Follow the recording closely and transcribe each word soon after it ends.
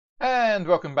And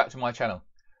welcome back to my channel.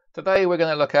 Today we're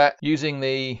going to look at using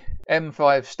the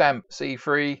M5 stamp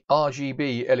C3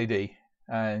 RGB LED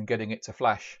and getting it to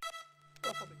flash.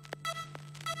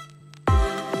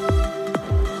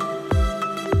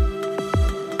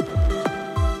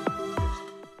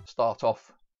 Start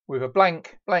off with a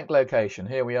blank location.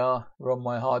 Here we are, we're on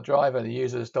my hard drive at the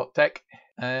users.tech,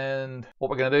 and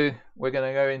what we're going to do, we're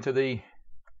going to go into the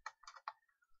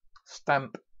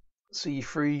stamp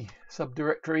C3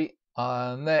 subdirectory.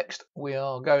 Next we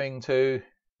are going to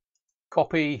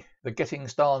copy the getting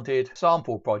started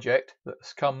sample project that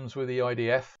comes with the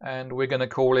IDF, and we're going to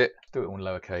call it, do it in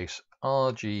lowercase,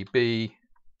 RGB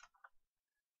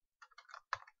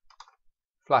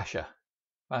flasher.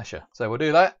 So we'll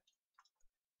do that.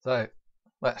 So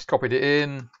let's copy it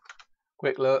in.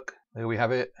 Quick look, there we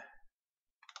have it,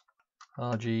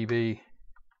 RGB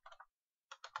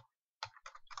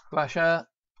flasher,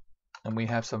 and we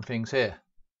have some things here.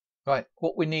 Right,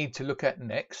 what we need to look at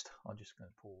next, I'm just going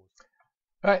to pause.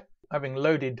 Right, having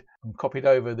loaded and copied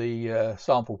over the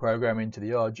sample program into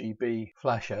the RGB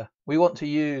flasher, we want to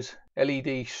use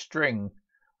LED string,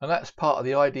 and that's part of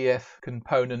the IDF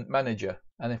component manager.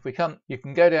 And if we can, you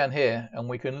can go down here and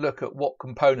we can look at what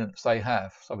components they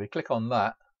have. So we click on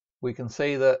that, we can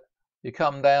see that you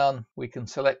come down, we can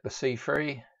select the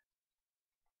C3,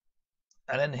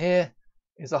 and then here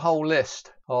is a whole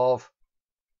list of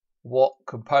what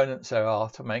components there are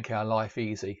to make our life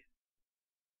easy.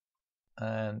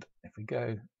 And if we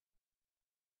go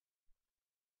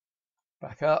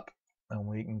back up, and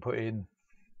we can put in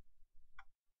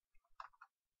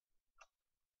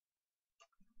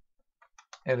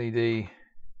LED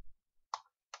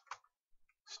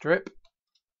strip,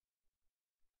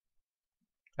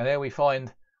 and there we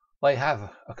find they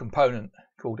have a component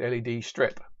called LED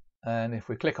strip, and if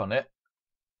we click on it,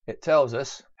 it tells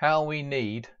us how we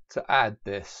need to add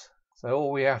this. So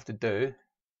all we have to do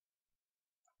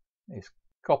is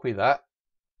copy that,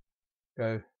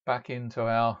 go back into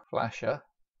our flasher,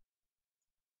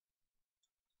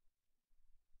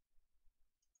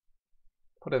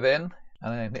 put it in,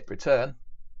 and then hit return,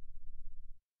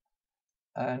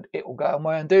 and it will go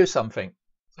away and do something.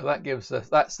 So that gives us,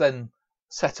 that's then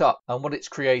set up, and what it's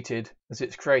created is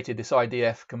it's created this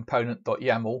IDF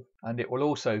component.yaml, and it will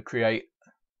also create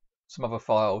some other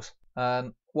files.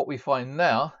 And what we find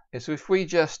now is if we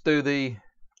just do the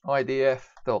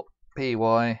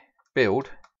idf.py build,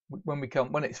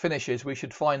 when it finishes, we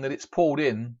should find that it's pulled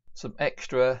in some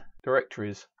extra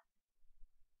directories.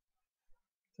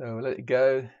 So we'll let it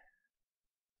go.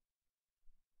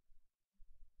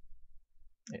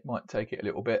 It might take it a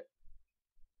little bit.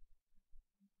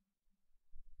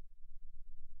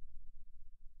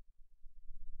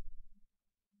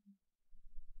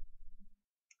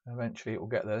 Eventually it will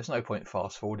get there. There's no point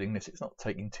fast forwarding this, it's not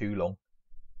taking too long.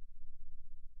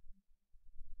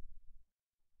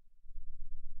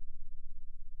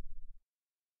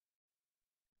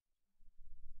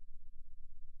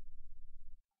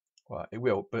 Well, it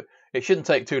will, but it shouldn't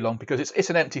take too long because it's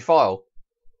an empty file.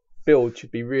 Build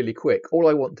should be really quick. All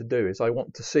I want to do is I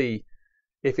want to see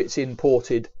if it's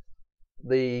imported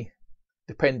the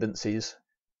dependencies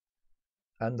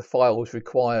and the files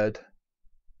required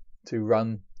to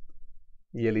run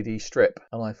the LED strip.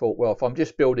 And I thought, well, if I'm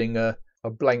just building a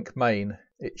blank main,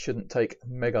 it shouldn't take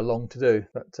mega long to do,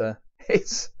 but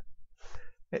it's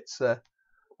a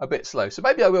bit slow. So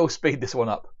maybe I will speed this one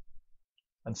up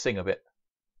and sing a bit.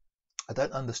 I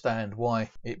don't understand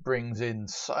why it brings in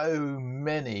so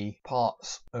many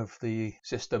parts of the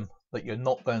system that you're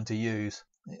not going to use.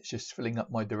 It's just filling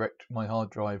up my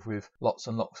hard drive with lots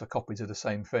and lots of copies of the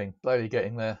same thing. Slowly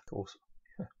getting there, of course.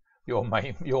 Your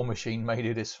machine made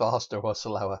it is faster or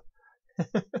slower.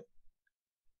 I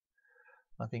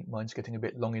think mine's getting a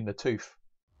bit long in the tooth.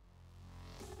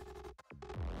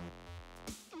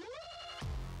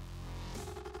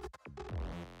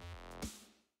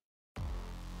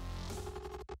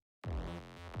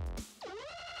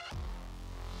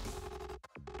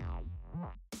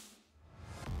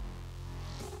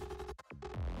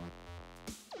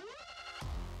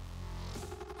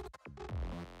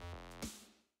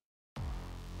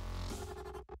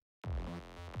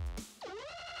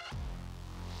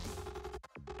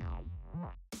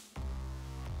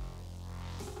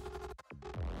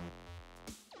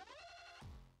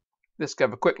 Let's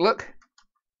have a quick look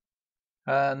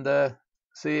and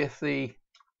see if the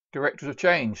directories have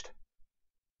changed.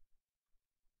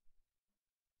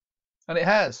 And it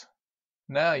has.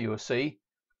 Now you'll see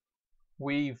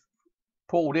we've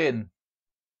pulled in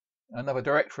another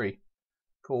directory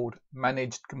called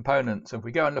managed components. So if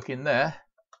we go and look in there,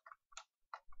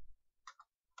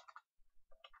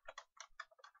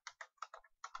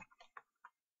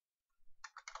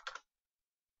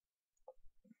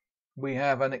 we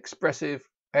have an Espressif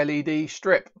LED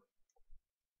strip.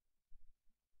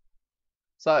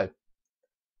 So,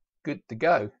 good to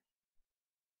go.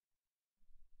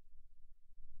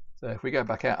 So if we go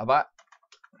back out of that,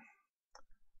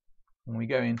 and we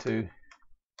go into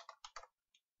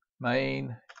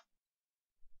main,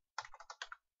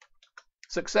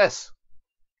 success.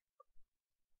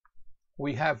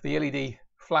 We have the LED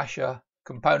flasher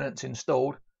components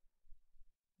installed,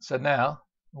 so now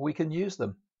we can use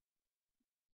them.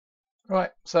 Right,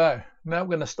 so now we're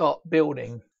going to start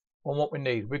building on what we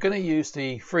need. We're going to use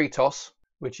the FreeTOS,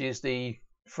 which is the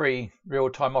free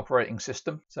real-time operating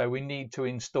system. So we need to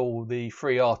install the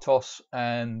FreeRTOS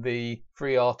and the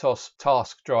FreeRTOS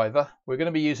task driver. We're going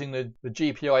to be using the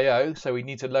GPIO, so we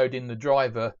need to load in the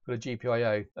driver for the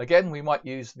GPIO. Again, we might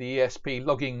use the ESP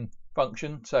logging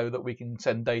function so that we can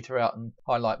send data out and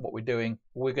highlight what we're doing.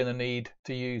 We're going to need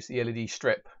to use the LED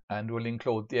strip, and we'll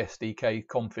include the SDK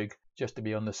config just to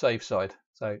be on the safe side.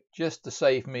 So just to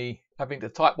save me having to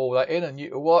type all that in and you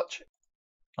to watch,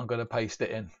 I'm going to paste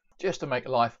it in just to make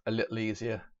life a little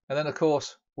easier. And then of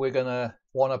course we're going to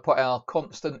want to put our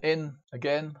constant in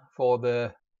again for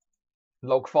the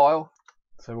log file.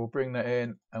 So we'll bring that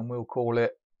in and we'll call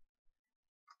it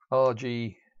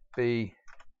RGB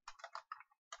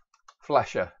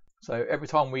flasher. So every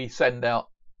time we send out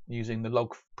using the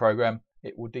log program,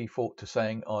 it will default to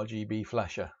saying RGB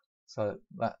flasher. So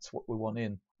that's what we want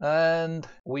in. And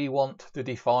we want to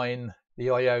define the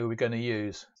IO we're going to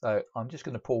use. So I'm just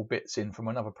going to pull bits in from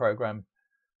another program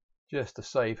just to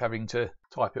save having to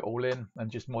type it all in and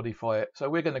just modify it. So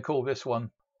we're going to call this one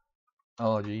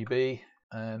RGB,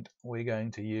 and we're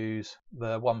going to use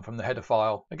the one from the header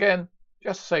file. Again,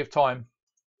 just to save time,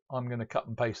 I'm going to cut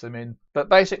and paste them in. But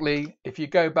basically, if you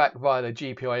go back via the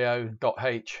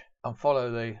gpio.h and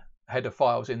follow the header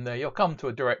files in there, you'll come to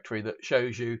a directory that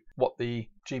shows you what the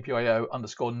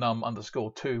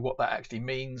gpio_num_2, what that actually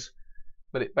means.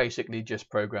 But it basically just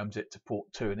programs it to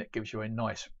port 2, and it gives you a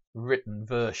nice written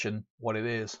version what it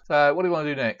is. So what do we want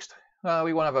to do next?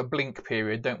 We want to have a blink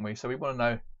period, don't we? So we want to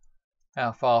know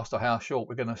how fast or how short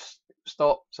we're going to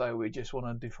stop. So we just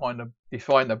want to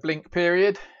define a blink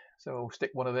period. So we'll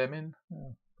stick one of them in.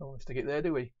 Don't want to stick it there,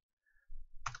 do we?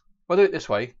 If I do it this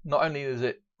way, not only does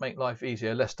it make life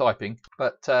easier, less typing,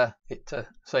 but it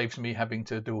saves me having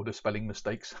to do all the spelling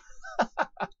mistakes.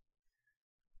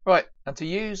 Right, and to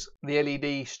use the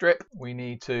LED strip, we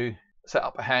need to set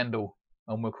up a handle,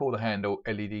 and we'll call the handle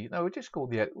LED. No, we'll just call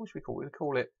the, what should we call it? We'll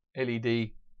call it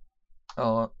LED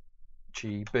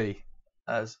RGB,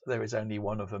 as there is only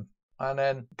one of them. And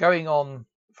then going on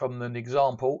from an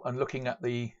example and looking at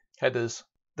the headers,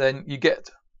 then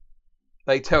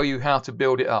they tell you how to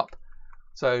build it up.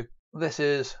 So this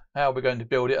is how we're going to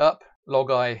build it up.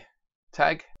 Log I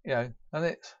tag, and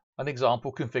it's an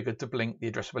example configured to blink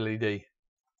the addressable LED.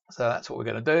 So that's what we're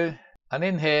going to do. And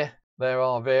in here, there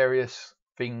are various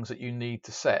things that you need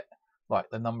to set, like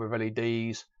the number of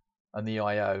LEDs and the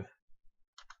IO.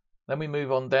 Then we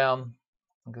move on down.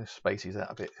 I'm going to space these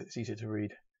out a bit because it's easier to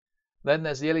read. Then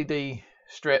there's the LED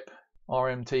strip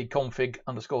RMT config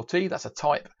 _T. That's a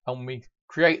type. And we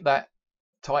create that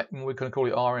type, and we're going to call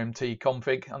it RMT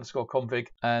config _config.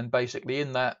 And basically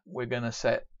in that, we're going to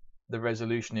set the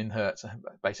resolution in hertz,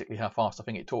 basically how fast I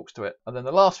think it talks to it. And then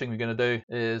the last thing we're going to do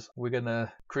is we're going to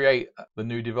create the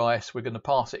new device. We're going to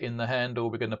pass it in the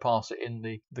handle. We're going to pass it in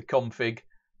the config,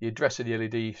 the address of the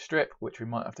LED strip, which we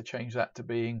might have to change that to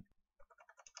being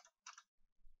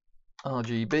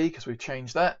RGB because we've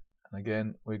changed that. And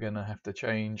again, we're going to have to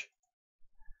change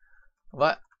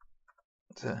that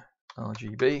to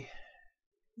RGB.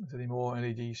 Is there any more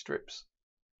LED strips?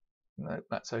 No,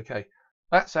 that's okay.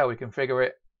 That's how we configure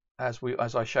it, as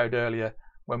I showed earlier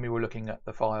when we were looking at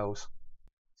the files.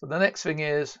 So the next thing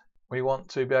is we want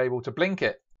to be able to blink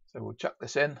it. So we'll chuck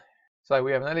this in. So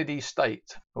we have an LED state.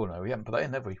 Oh no, we haven't put that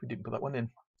in, have we? We didn't put that one in.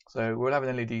 So we'll have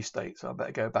an LED state. So I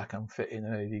better go back and fit in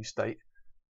an LED state.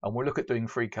 And we'll look at doing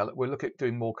free color. We'll look at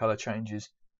doing more color changes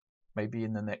maybe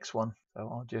in the next one. So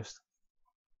I'll just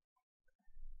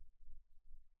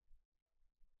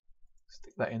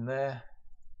stick that in there.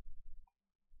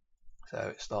 So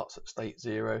it starts at state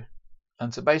 0.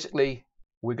 And so basically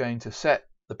we're going to set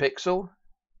the pixel,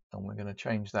 and we're going to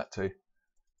change that to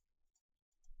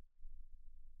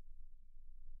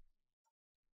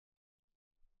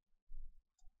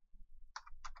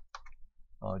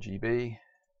RGB.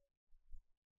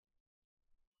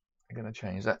 We're going to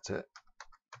change that to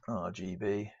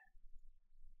RGB.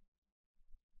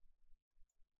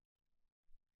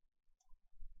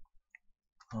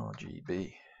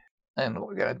 RGB. And what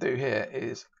we're going to do here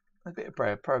is a bit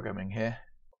of programming here.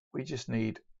 We just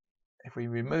need if we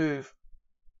remove,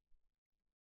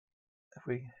 if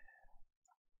we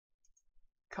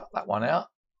cut that one out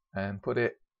and put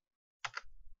it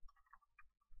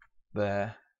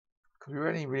there, because we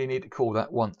only really need to call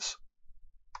that once.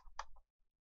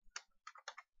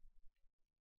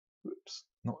 Whoops,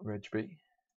 not RGB.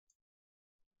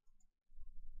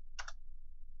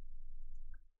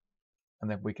 And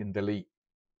then we can delete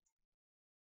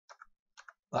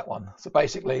that one. So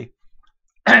basically,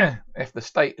 if the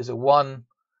state is a 1,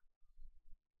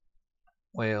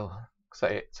 we'll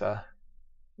say it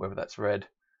whether that's red,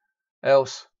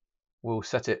 else we'll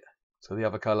set it to the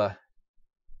other color,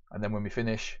 and then when we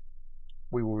finish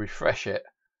we will refresh it,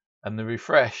 and the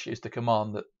refresh is the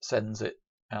command that sends it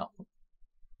out.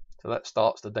 So that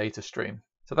starts the data stream.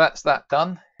 So that's that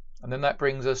done, and then that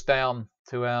brings us down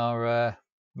to our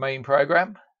main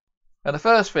program. And the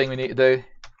first thing we need to do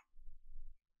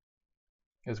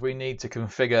is we need to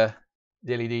configure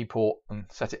the LED port and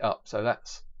set it up. So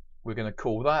that's, we're going to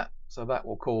call that. So that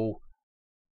will call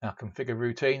our configure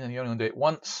routine, and you're only going to do it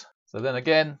once. So then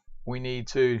again, we need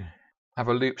to have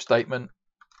a loop statement.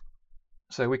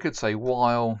 So we could say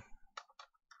while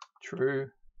true,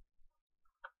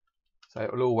 so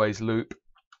it will always loop,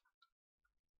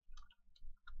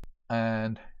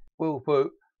 and we'll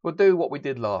do what we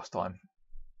did last time.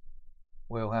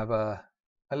 We'll have a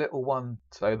little one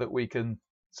so that we can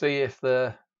see if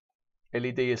the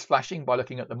LED is flashing by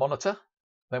looking at the monitor.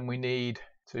 Then we need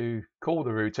to call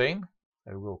the routine.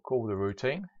 So we'll call the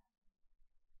routine.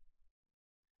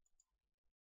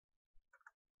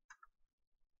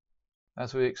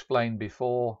 As we explained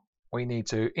before, we need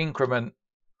to increment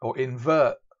or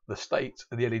invert the state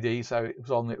of the LED. So it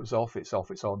was on, it was off, it's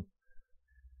off, it's on.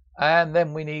 And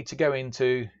then we need to go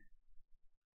into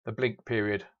the blink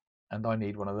period, and I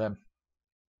need one of them.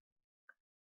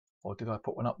 Or did I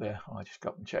put one up there? I just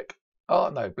got and check. Oh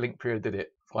no, blink period did it.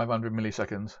 500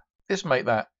 milliseconds. Let's make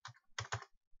that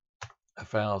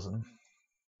 1000.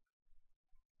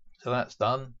 So that's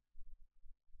done.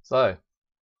 So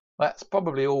that's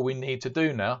probably all we need to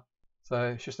do now.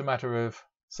 So it's just a matter of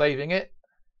saving it.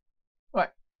 Right,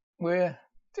 we're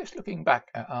just looking back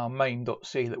at our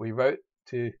main.c that we wrote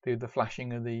to do the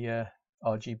flashing of the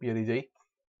RGB LED.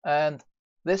 And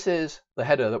this is the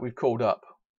header that we've called up,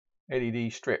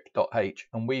 LED strip.h,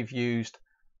 and we've used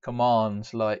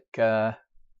commands like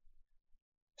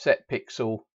set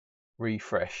pixel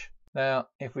refresh. Now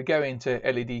if we go into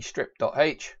LED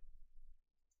strip.h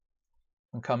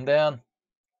and come down,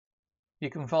 you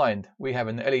can find we have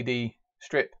an LED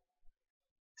strip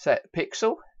set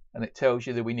pixel, and it tells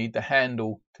you that we need the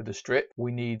handle to the strip,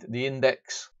 we need the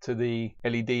index to the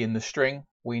LED in the string,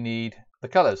 we need the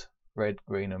colors red,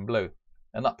 green and blue.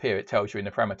 And up here it tells you in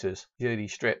the parameters the LED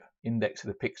strip, index of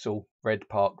the pixel, red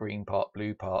part, green part,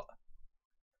 blue part.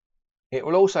 It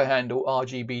will also handle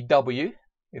RGBW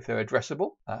if they're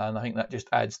addressable, and I think that just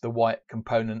adds the white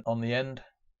component on the end.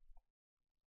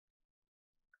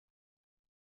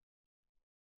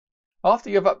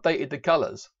 After you've updated the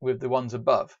colors with the ones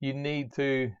above, you need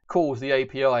to cause the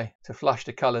API to flush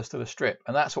the colors to the strip,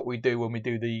 and that's what we do when we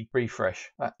do the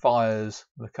refresh. That fires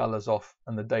the colors off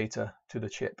and the data to the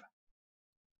chip.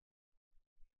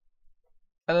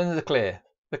 And then the clear.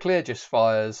 The clear just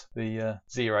fires the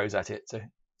zeros at it to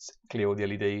clear all the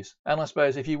LEDs. And I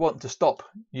suppose if you want to stop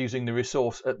using the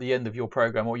resource at the end of your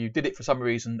program, or you did it for some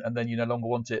reason and then you no longer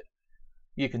want it,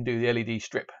 you can do the LED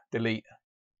strip delete,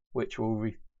 which will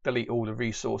delete all the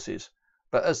resources.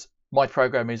 But as my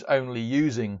program is only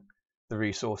using the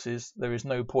resources, there is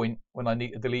no point when I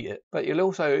need to delete it. But you'll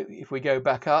also, if we go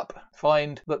back up,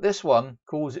 find that this one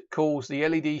calls the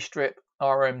LED strip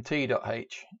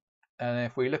rmt.h. And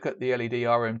if we look at the LED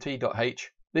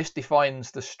rmt.h, this defines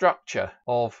the structure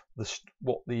of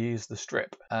what is the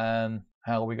strip and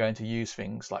how we're going to use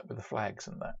things like with the flags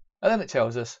and that. And then it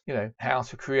tells us, how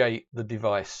to create the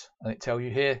device. And it tells you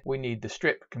here, we need the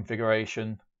strip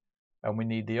configuration, and we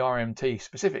need the RMT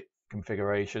specific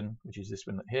configuration, which is this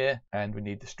one here, and we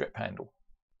need the strip handle.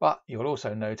 But you'll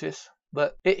also notice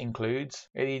that it includes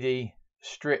LED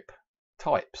strip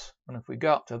types. And if we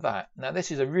go up to that, now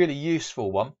this is a really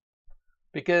useful one,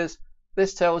 because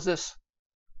this tells us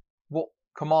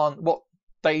what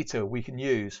data we can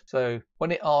use. So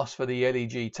when it asks for the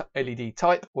LED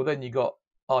type, well then you got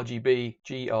RGB,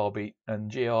 GRB and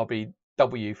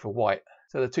GRBW for white.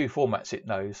 So the two formats it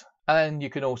knows. And you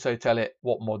can also tell it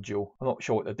what module. I'm not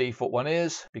sure what the default one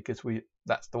is, because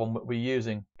that's the one that we're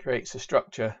using. Creates a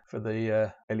structure for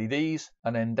the LEDs,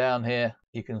 and then down here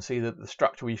you can see that the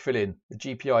structure we fill in, the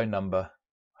GPI number,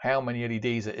 how many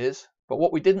LEDs it is. But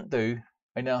what we didn't do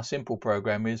in our simple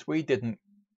program is we didn't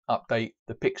update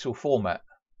the pixel format.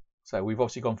 So we've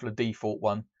obviously gone for the default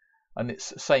one, and it's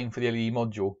the same for the LED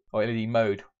module or LED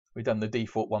mode. We've done the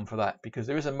default one for that because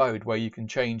there is a mode where you can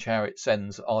change how it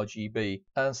sends RGB.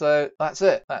 And so that's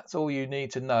it. That's all you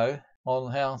need to know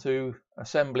on how to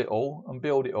assemble it all and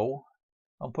build it all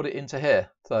and put it into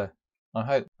here. So I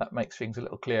hope that makes things a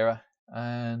little clearer.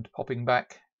 And popping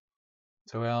back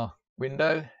to our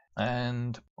window,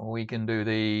 and we can do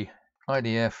the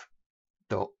idf.py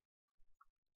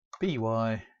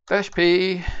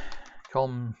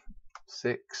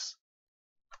com6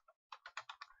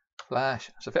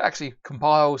 flash. So if it actually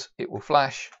compiles, it will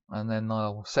flash, and then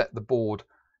I'll set the board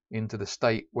into the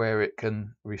state where it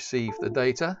can receive the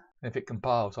data. If it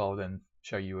compiles, I'll then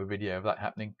show you a video of that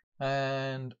happening,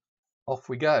 and off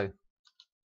we go.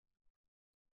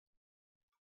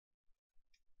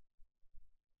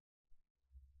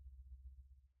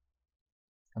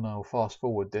 And I'll fast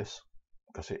forward this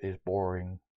because it is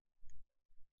boring.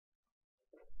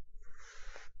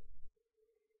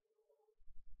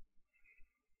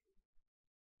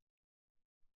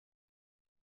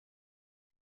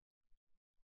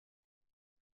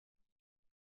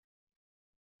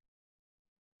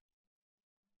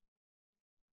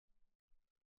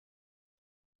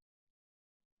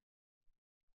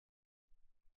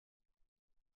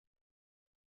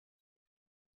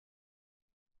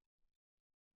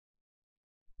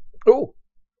 Oh,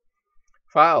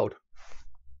 failed.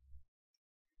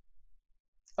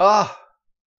 Ah,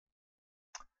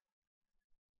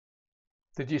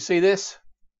 did you see this?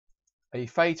 A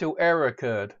fatal error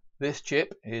occurred. This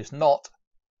chip is not,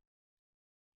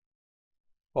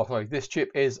 well, sorry, this chip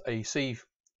is a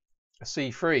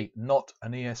C3, not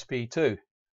an ESP2.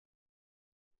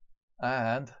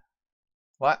 And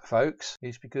that, folks,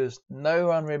 is because no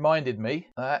one reminded me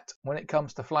that when it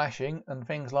comes to flashing and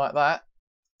things like that,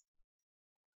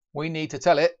 we need to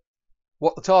tell it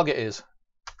what the target is.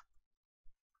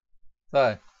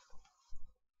 So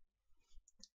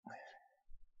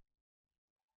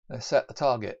let's set the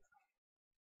target.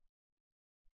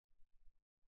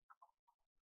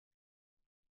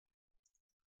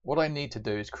 What I need to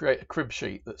do is create a crib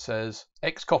sheet that says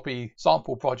Xcopy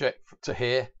sample project to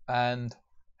here and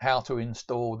how to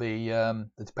install the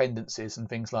dependencies and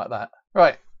things like that.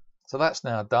 Right, so that's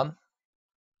now done.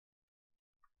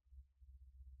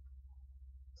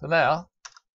 So now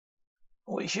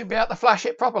we should be able to flash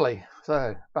it properly.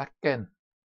 So back again.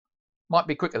 Might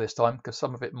be quicker this time because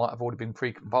some of it might have already been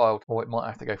pre-compiled, or it might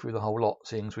have to go through the whole lot,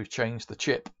 seeing as we've changed the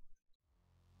chip.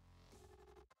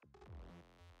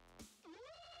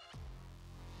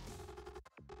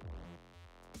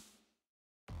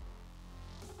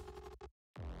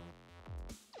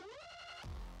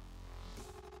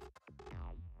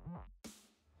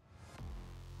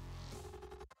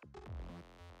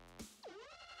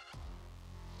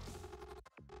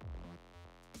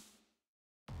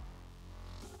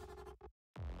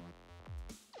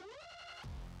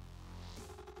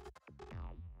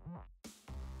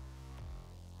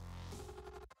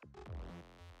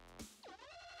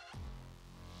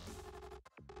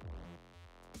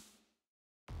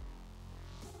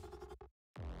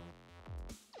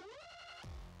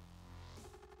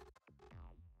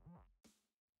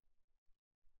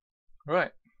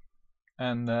 Right,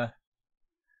 and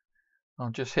I'll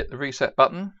just hit the reset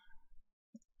button,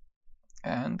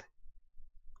 and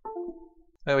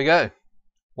there we go.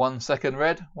 1 second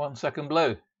red, 1 second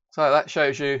blue. So that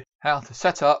shows you how to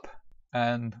set up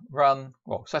and run,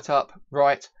 well, set up,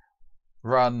 write,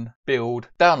 run, build,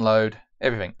 download,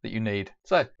 everything that you need.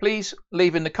 So please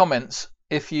leave in the comments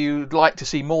if you'd like to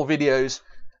see more videos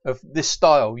of this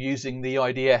style using the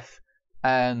IDF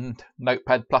and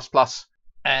Notepad++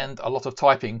 and a lot of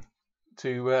typing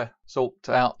to sort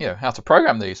out, how to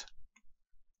program these.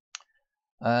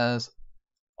 As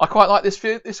I quite like this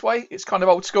way. It's kind of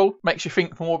old school, makes you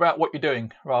think more about what you're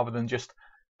doing rather than just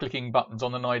clicking buttons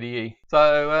on an IDE.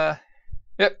 So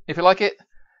yep, if you like it,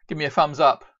 give me a thumbs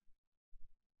up,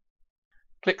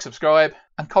 click subscribe,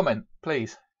 and comment,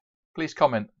 please. Please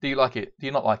comment. Do you like it? Do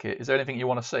you not like it? Is there anything you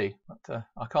want to see? But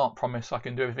I can't promise I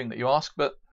can do everything that you ask,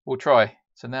 but we'll try.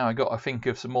 So now I've got to think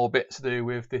of some more bits to do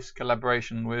with this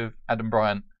collaboration with Adam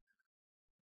Bryant.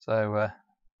 So a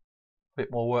bit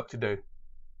more work to do.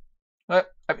 Well,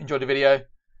 hope you enjoyed the video.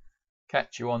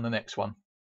 Catch you on the next one.